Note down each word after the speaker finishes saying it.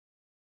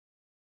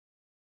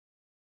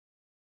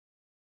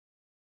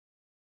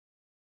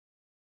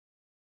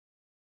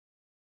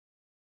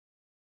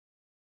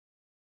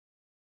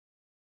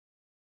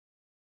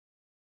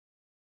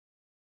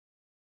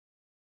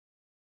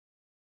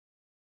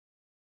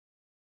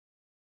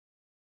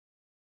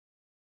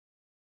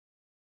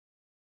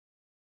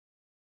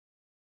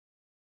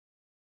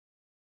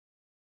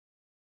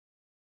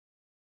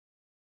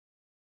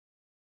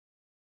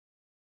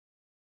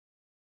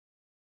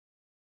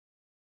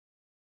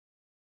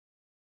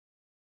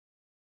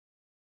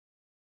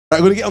Right,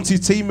 I'm going to get on to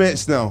your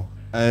teammates now.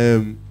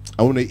 I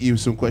want to hit you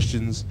with some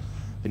questions,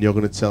 and you're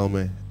going to tell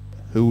me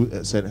who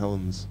at St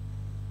Helens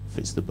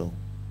fits the bill.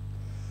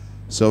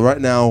 So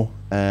right now,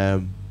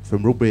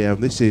 from Rugby,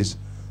 this is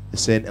the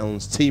St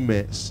Helens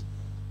teammates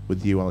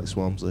with you, Alex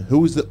Walmsley.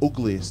 Who is the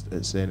ugliest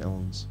at St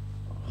Helens?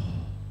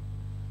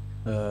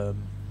 I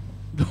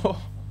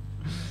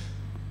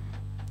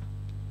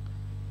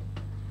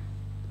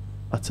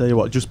tell you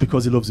what, just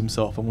because he loves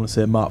himself, I'm going to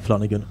say Mark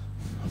Flanagan.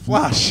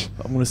 Flash.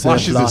 I'm going to say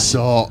Flash is a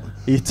sort.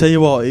 You tell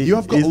you what, you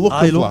have got a look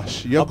of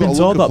Flash. I've been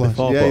told that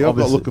before. Yeah, you have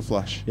got a look of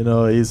Flash. You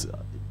know, he's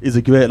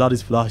a great lad,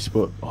 he's Flash,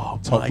 but oh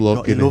top my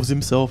bloke, God, he loves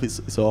himself.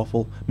 It's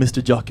awful.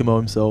 Mr. Giacomo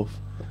himself.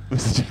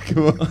 Mr.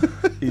 Giacomo.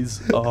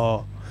 He's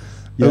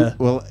yeah.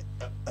 Well,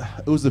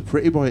 who's the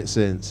pretty boy at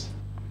Saints?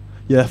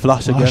 Yeah,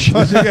 Flash again.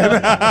 Flash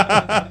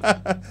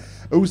again.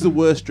 Who's the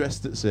worst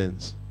dressed at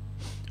Saints?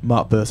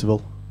 Mark Percy,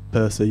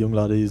 young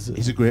lad. He's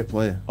a great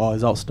player. Oh,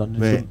 he's outstanding.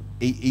 Mate,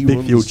 he big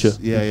runs, future.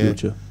 Yeah, big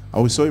future. I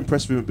was so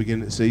impressed with him at the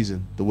beginning of the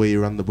season, the way he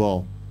ran the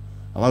ball.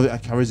 I love it. I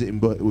carries it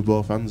with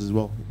both hands as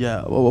well.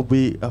 Yeah, well,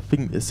 I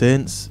think the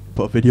Saints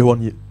put a video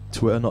on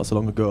Twitter not so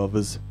long ago of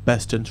his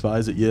best 10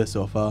 tries at year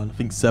so far, and I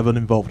think 7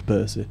 involved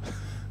Percy.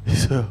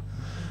 So,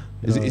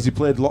 has he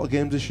played a lot of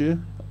games this year?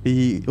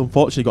 He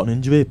unfortunately got an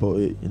injury, but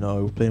he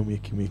was playing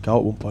week in, week out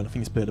at one point. I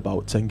think he's played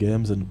about 10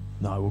 games, and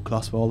now we'll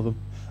class for all of them.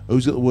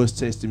 Who's got the worst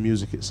taste in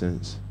music at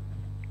Saints?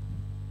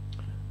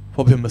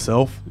 Probably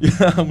myself. Yeah,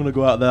 I'm going to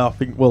go out there. I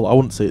think, well, I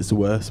wouldn't say it's the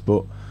worst,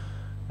 but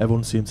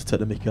everyone seems to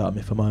take the mick out of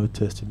me for my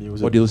taste in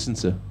music. What do you listen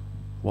to?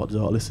 What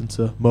do I listen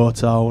to?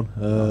 Motown.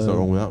 That's not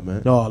wrong with that,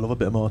 mate. No, I love a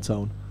bit of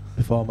Motown.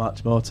 Before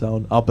match,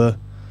 Motown, ABBA.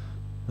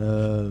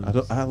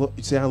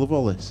 I love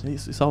all this.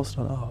 It's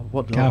outstanding.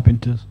 Oh,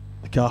 Carpenters.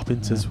 The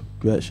Carpenters,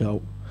 great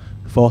shout.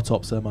 The Four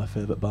Tops are my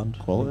favourite band.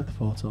 Quality. The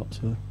Four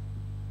Tops, yeah.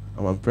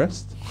 I'm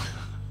impressed.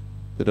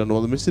 They don't know what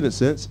they're missing at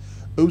Saints.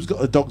 Who's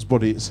got a dog's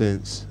body at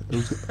Saints?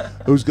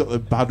 Who's got the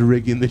bad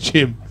rig in the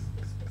gym?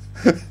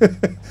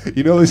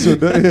 You know this one,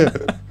 don't you?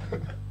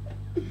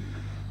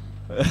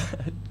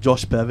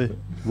 Josh Perry.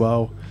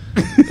 Wow.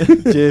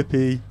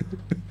 JP.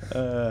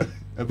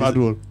 A bad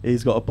one.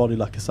 He's got a body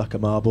like a sack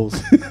of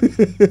marbles.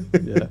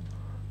 Yeah.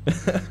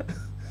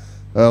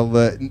 Well,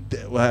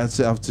 I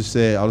have to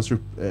say, I'll just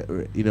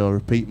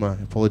repeat my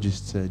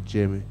apologies to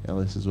Jamie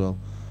Ellis as well.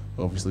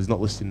 Obviously, he's not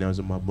listening now, he's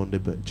on Mad Monday,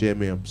 but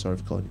Jamie, I'm sorry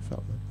for calling you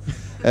fat,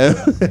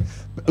 man.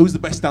 Who's the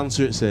best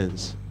dancer at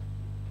Saints?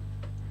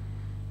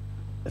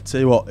 I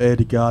tell you what,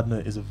 Eddie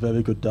Gardner is a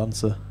very good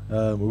dancer.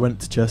 We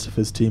went to Chester for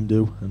his team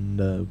do,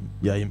 and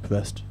yeah, he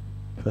impressed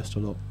a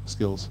lot.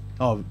 Skills?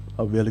 Oh,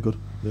 really good,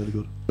 really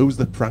good. Who's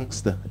the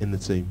prankster in the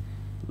team?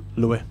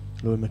 Louis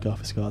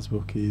McCarthy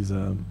Scarsbrook. He's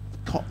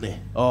Cockney.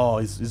 Oh,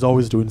 he's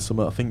always doing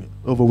something. I think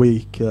other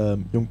week,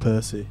 young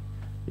Percy,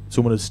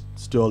 someone had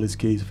stole his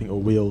keys, I think, or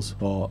wheels,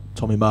 or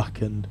Tommy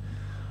Mack, and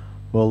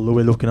well,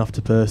 Louis looking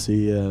after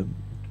Percy,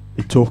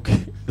 they took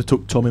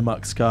Tommy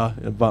Mack's car,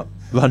 a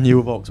brand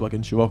new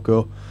Volkswagen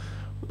Scirocco,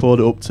 pulled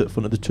it up to the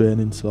front of the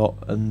training slot,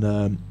 and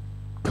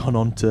gone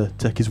on to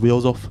take his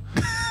wheels off.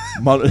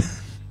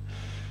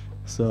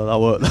 So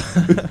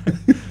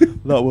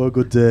that were a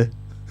good day.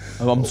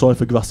 I'm sorry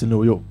for grassing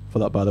Louis up for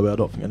that, by the way. I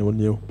don't think anyone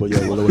knew, but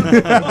yeah, we'll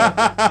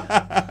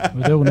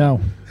we do now.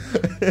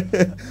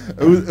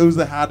 Who's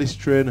the hardest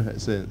trainer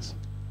at Saints?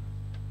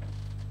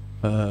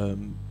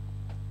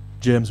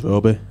 James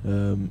Roby.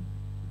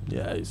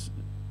 Yeah, he's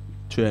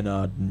train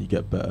hard and you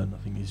get better, and I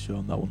think he's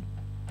shown that one.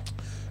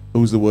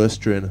 Who's the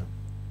worst trainer?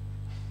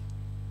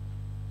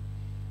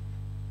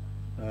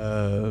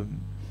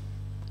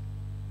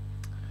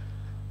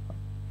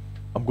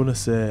 I'm gonna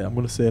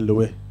say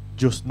Louis.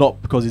 Just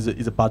not because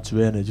he's a bad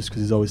trainer, just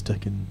because he's always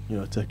taking the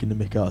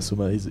mick out of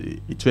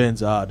something. He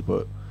trains hard,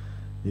 but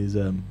he's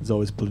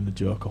always pulling a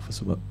joke off of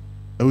something.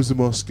 Who's the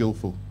most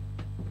skillful?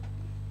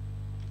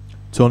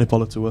 Tony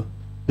Politua,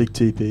 big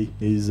TP.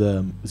 He's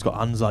got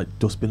hands like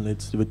dustbin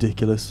lids. They're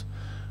ridiculous.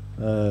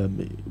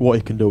 What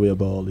he can do with a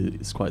ball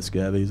is quite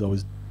scary. He's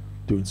always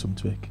doing some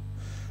trick.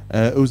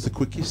 Who's the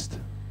quickest?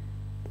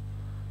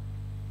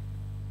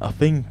 I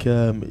think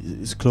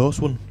it's a close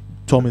one.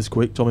 Tommy's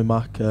quick. Tommy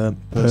Mack.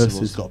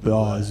 Percy's got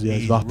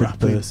he's rapid.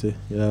 Percy.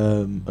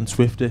 And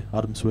Swifty,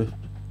 Adam Swift.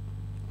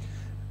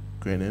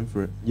 Great name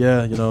for it.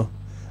 Yeah,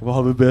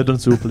 what we've been done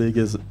Super League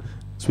is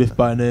Swift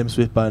by name,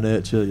 Swift by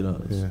nature.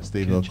 Yeah,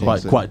 Steve-O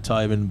classic. Quite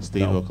tiring.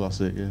 Steve-O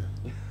classic.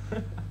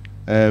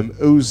 Yeah.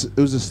 Who's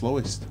the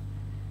slowest?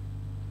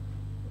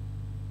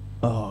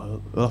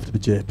 Oh, it'll have to be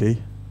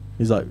JP.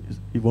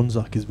 He runs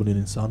like he's running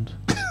in sand.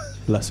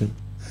 Bless him.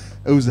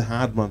 Who's the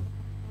hard man?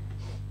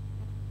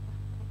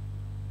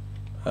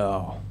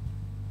 Oh,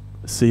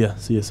 Sia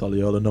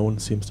Soliola. No one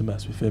seems to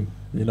mess with him.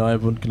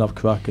 Everyone can have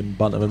crack and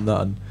banter and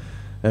that, and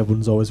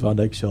everyone's always around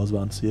eggshells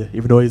around Sia.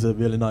 Even though he's a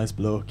really nice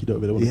bloke, you don't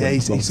really want to. Yeah,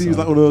 he seems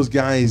like one of those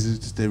guys who's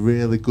just a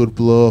really good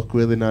bloke,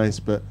 really nice,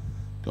 but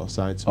got a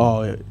side to him.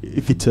 Oh, yeah,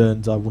 if he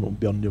turns, I wouldn't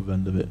be on the other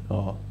end of it.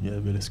 Oh, yeah,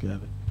 really scary.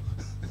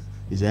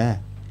 His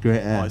hair,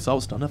 great hair. Oh, it's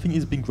outstanding. I think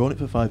he's been growing it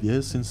for 5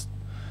 years since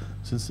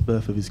the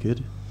birth of his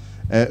kid.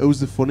 Who's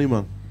the funny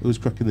man? Who's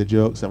cracking the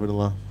jokes, having a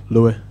laugh?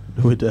 Louis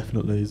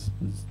definitely is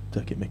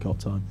taking mick all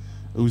the time.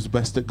 Who's the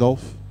best at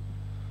golf?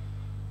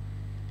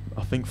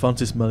 I think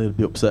Francis Melly would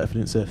be upset if he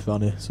didn't say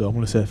Fanny, so I'm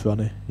going to say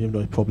Fanny, even though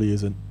he probably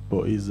isn't,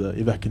 but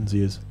he reckons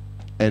he is.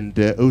 And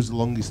who's the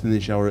longest in the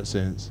shower at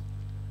Saints?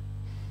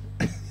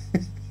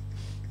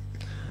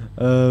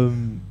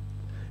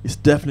 It's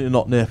definitely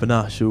not Nathan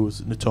Ash,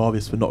 who's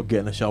notorious for not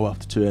getting a shower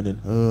after training.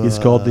 Oh, It's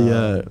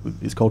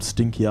called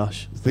Stinky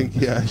Ash.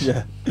 Stinky Ash.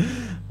 Yeah,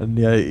 and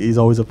yeah, he's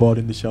always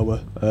avoiding the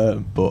shower.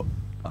 But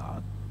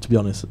to be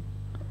honest,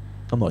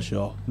 I'm not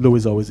sure. Louis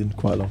is always in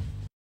quite long.